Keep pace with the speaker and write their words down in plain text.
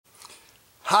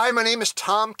Hi, my name is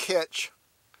Tom Kitch.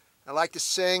 I like to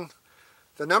sing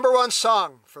the #1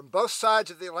 song from both sides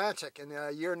of the Atlantic in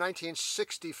the year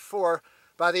 1964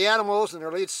 by the Animals and their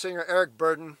lead singer Eric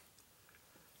Burdon.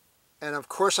 And of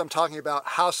course I'm talking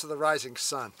about House of the Rising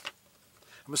Sun.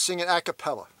 I'm going to sing it a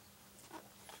cappella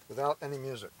without any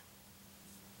music.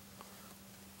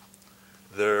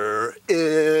 There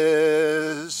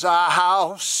is a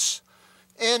house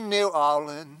in New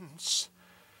Orleans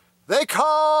they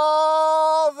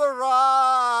call the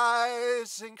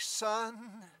Rising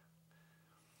Sun,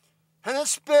 and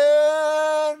it's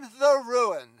been the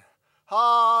ruin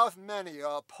of many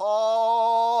a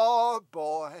poor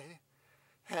boy,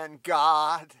 and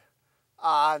God,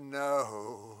 I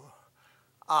know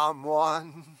I'm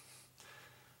one.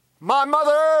 My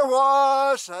mother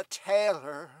was a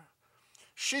tailor.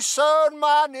 She sewed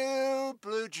my new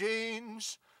blue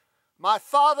jeans. My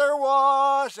father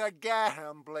was a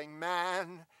gambling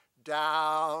man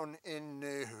down in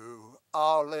New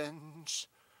Orleans.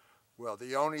 Well,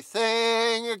 the only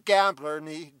thing a gambler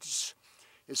needs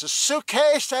is a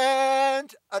suitcase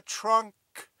and a trunk.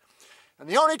 And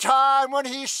the only time when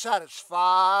he's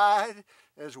satisfied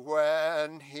is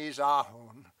when he's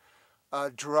on a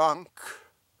drunk.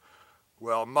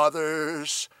 Well,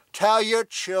 mothers, tell your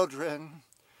children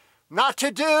not to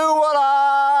do what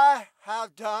I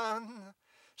have done.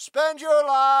 Spend your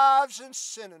lives in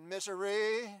sin and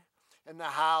misery in the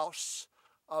house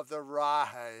of the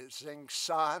rising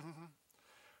sun.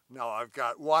 Now I've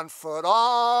got one foot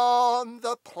on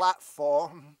the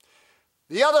platform,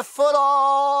 the other foot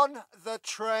on the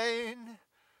train.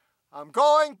 I'm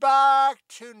going back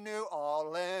to New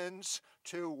Orleans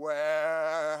to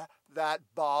wear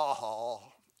that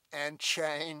ball and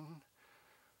chain.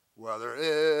 Well, there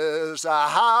is a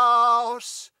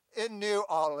house in New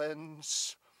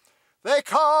Orleans they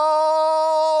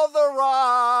call the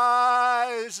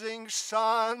Rising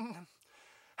Sun,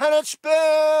 and it's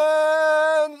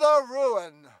been the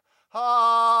ruin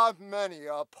of many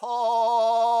a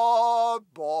poor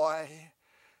boy,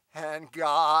 and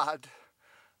God,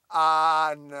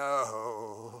 I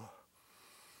know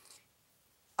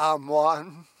I'm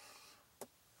one.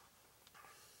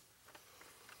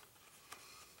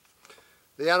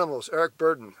 The Animals, Eric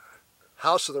Burdon,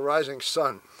 House of the Rising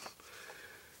Sun.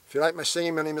 If you like my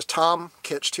singing, my name is Tom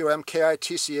Kitch,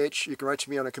 T-O-M-K-I-T-C-H. You can write to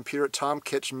me on a computer at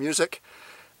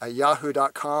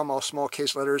tomkitchmusic@yahoo.com, all small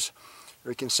case letters. Or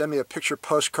you can send me a picture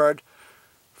postcard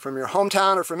from your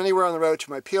hometown or from anywhere on the road to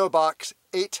my P.O. Box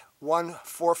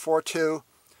 81442,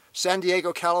 San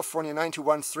Diego, California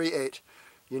 92138,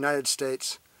 United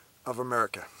States of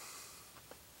America.